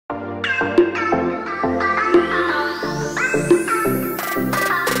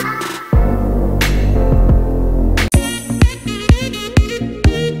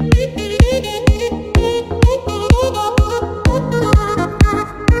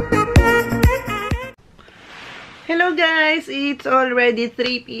Hello guys! It's already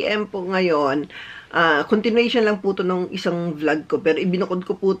 3 PM po ngayon. Continuation lang po to nung isang vlog ko. Pero ibinukod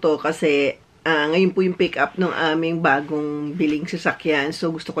ko po to kasi ngayon po yung pick up ng aming bagong biling sasakyan.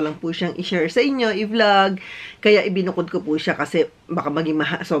 So gusto ko lang po siyang i-share sa inyo, i-vlog. Kaya ibinukod ko po siya kasi baka maging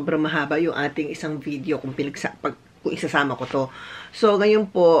sobrang mahaba yung ating isang video kung isasama ko to. So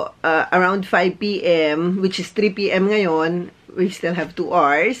ngayon po, around 5 PM, which is 3 PM ngayon, we still have 2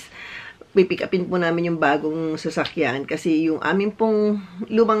 hours. Pipick upin po namin yung bagong sasakyan kasi yung aming pong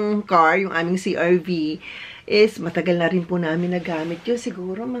lumang car, yung aming CR-V is matagal na rin po namin nagamit yun,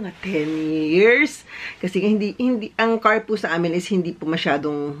 siguro mga 10 years kasi ang car po sa amin is hindi po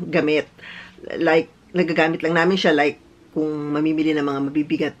masyadong gamit, like nagagamit lang namin siya like kung mamimili ng mga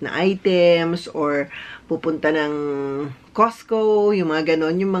mabibigat na items or pupunta ng Costco, yung mga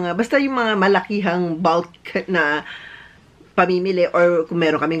ganon, basta yung mga malakihang bulk na pamimili or kung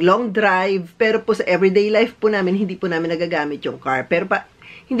meron kaming long drive. Pero po sa everyday life po namin, hindi po namin nagagamit yung car. Pero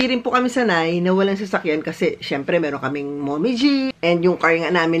hindi rin po kami sanay na walang sasakyan kasi syempre meron kaming Mommy G and yung car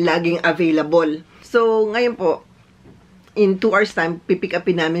nga namin laging available. So ngayon po, in 2 hours time, pipick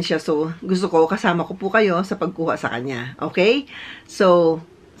upin namin siya. So gusto ko, kasama ko po kayo sa pagkuha sa kanya. Okay? So,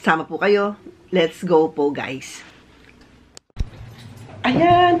 sama po kayo. Let's go po guys.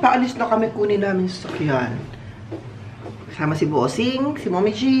 Ayan, paalis na kami, kunin namin sa sasakyan. Kasama si Bossing, si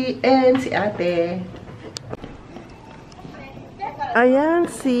Mommy G, and si Ate.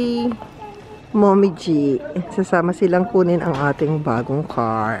 Ayan si Mommy G. Sasama silang kunin ang ating bagong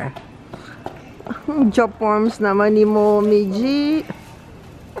car. Job forms naman ni Mommy G.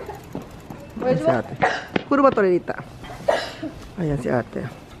 Ayan si Ate. Puro ba torita? Ayan si Ate.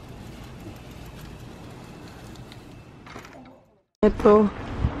 Ito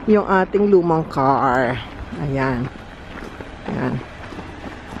yung ating lumang car. Ayan. Ayan.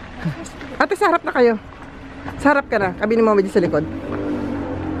 Ate, sa harap na kayo. Sa harap ka na. Kabi ni Mama dyan sa likod.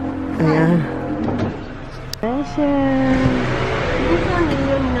 Ayan. Ayan siya.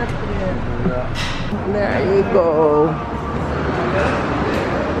 There you go.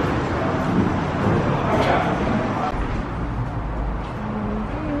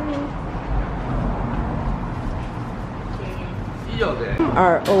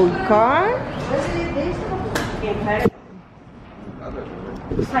 Our old car.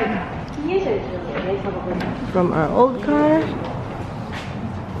 From our old car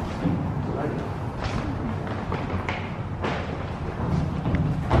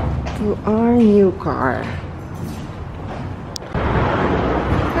to our new car.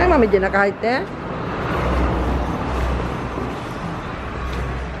 Ay, mami, dyan na kahit eh.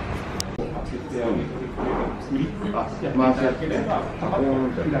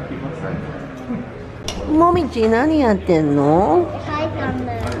 Mommy G, 何やってんの？書いたん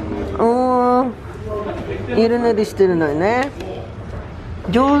だよ。おー、色塗りしてるのよね。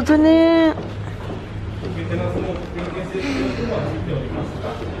上手ね。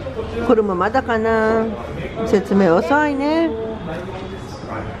これもまだかな。説明遅いね。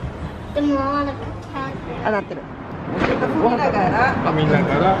でもまだあ、なってる。見ながら。見な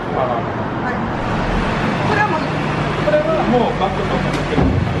がら。はい。これはもう。これはもうバッグとかポケット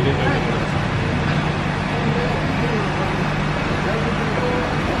とか入れておいてください。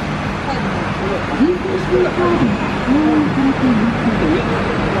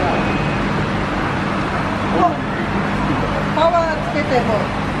パワーつけても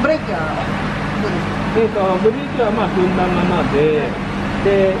ブレーキはどうですか？ブレーキはまあ踏んだままで、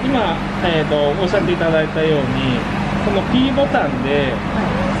今、おっしゃっていただいたようにこの P ボタンで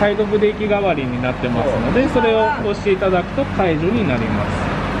サイドブレーキ代わりになってますので、それを押していただくと解除になります。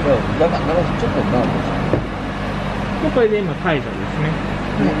だからちょっとなこれで今解除ですね。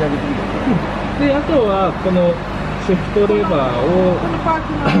で、あとはこのシフトレバーを、このパー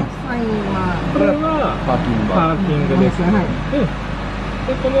キングのサインはこれはパーキングですね。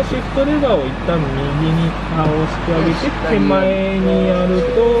で、このシフトレバーを一旦右に倒してあげて、手前にやる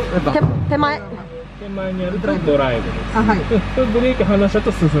と手前にやるとドライブです。あ、はい。ブレーキ離しちゃう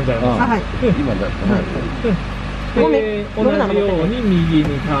と進んじゃいます。あ、はい。今だったらで、同じように右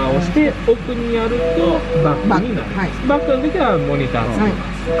に倒して奥にやるとバックになります。バックの時はモニターつけま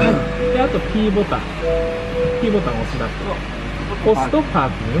す。で、あと P ボタンを押すだと押すと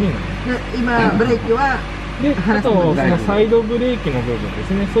パーキングになります。今ブレーキはで、あとそのサイドブレーキの部分で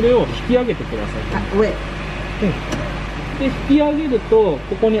すね、それを引き上げてください。上。で、引き上げると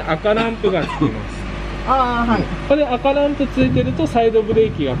ここに赤ランプがつきます。ああ、はい。これ赤ランプついてるとサイドブレ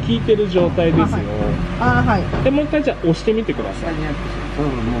ーキが効いてる状態ですよ。ああ、はい。で、もう一回じゃあ押してみてください。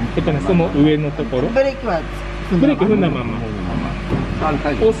その上のところ。ブレーキはブレーキ踏んだまま。押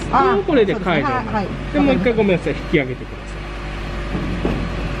すとこれで解除になる。でもう一回ごめんなさい、引き上げてくださ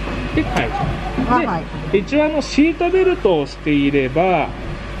い。で解除。で一応シートベルトをしていれば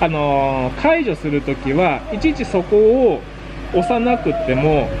解除するときはいちいちそこを押さなくて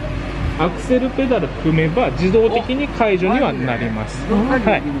もアクセルペダル踏めば自動的に解除にはなります。は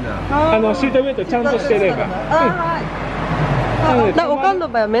い。シートベルトちゃんとしてれば。おかんの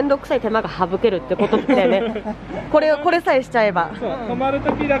場合は面倒くさい手間が省けるってことだよね。これさえしちゃえば。そう、止まる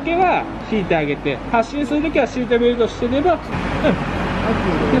ときだけは引いてあげて、発進するときはシートベルトしてれば、で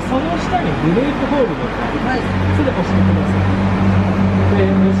その下にブレーキホールドがあります。それで押してください。で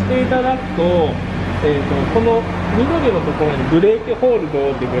押していただくと、この緑のところにブレーキホール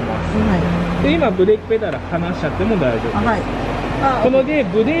ドって出ます。で今ブレーキペダル離しちゃっても大丈夫です。こので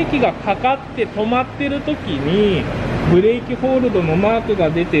ブレーキがかかって止まってるときにブレーキホールドのマークが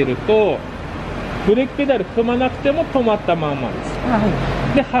出ているとブレーキペダル踏まなくても止まったままで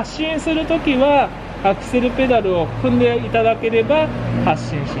す。で発進するときはアクセルペダルを踏んでいただければ発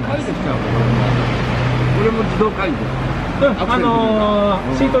進します。これも自動解除。シ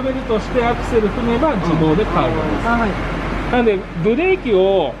ートベルトしてアクセル踏めば自動で解除です。なのでブレーキ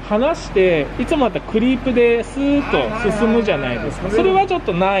を離していつもだったらクリープでスーッと進むじゃないですか。それはちょっ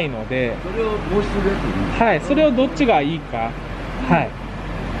とないので、それを防止するやつ。はい、それをどっちがいいか、はい、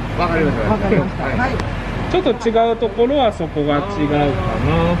わかりました。わかりました。はい。ちょっと違うところはそこが違うかなってい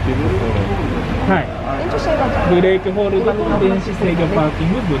うところ。はい。ブレーキホールドと電子制御パーキ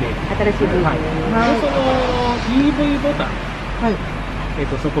ングブレーキ。新しいブレーキ。でその EV ボタン。はい。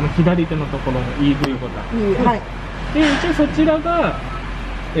そこの左手のところの EV ボタン。はい。で一応そちらが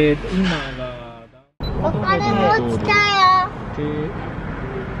今がお金持ちだよ。ちょ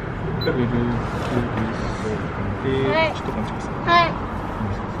っと待ってください。はい。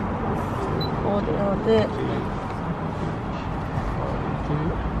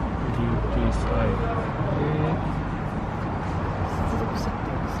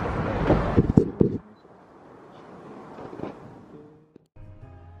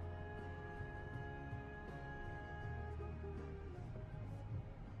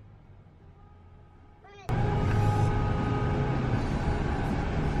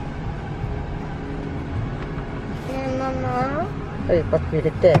はい、パッと入れ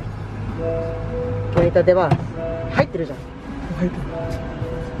て、モニターでは入ってるじゃん。入ってる。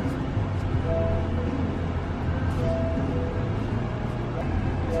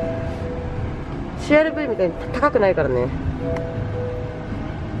CRV みたいに高くないからね。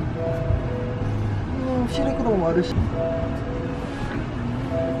白黒もあるし。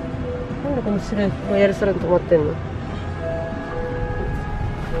なんでこの白いロイヤルスラン止まってんの？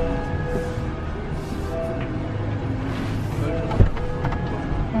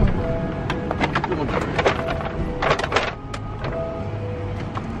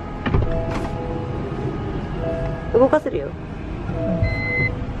動かせるよ。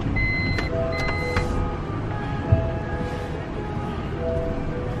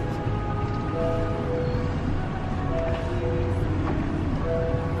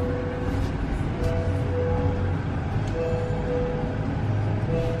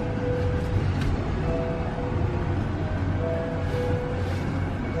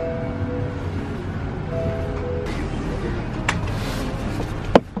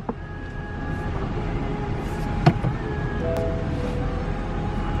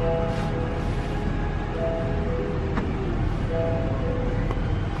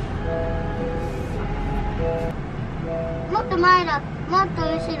もっと前だ。もっと後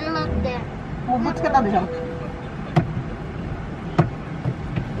ろだって。もうぶつけたでしょ。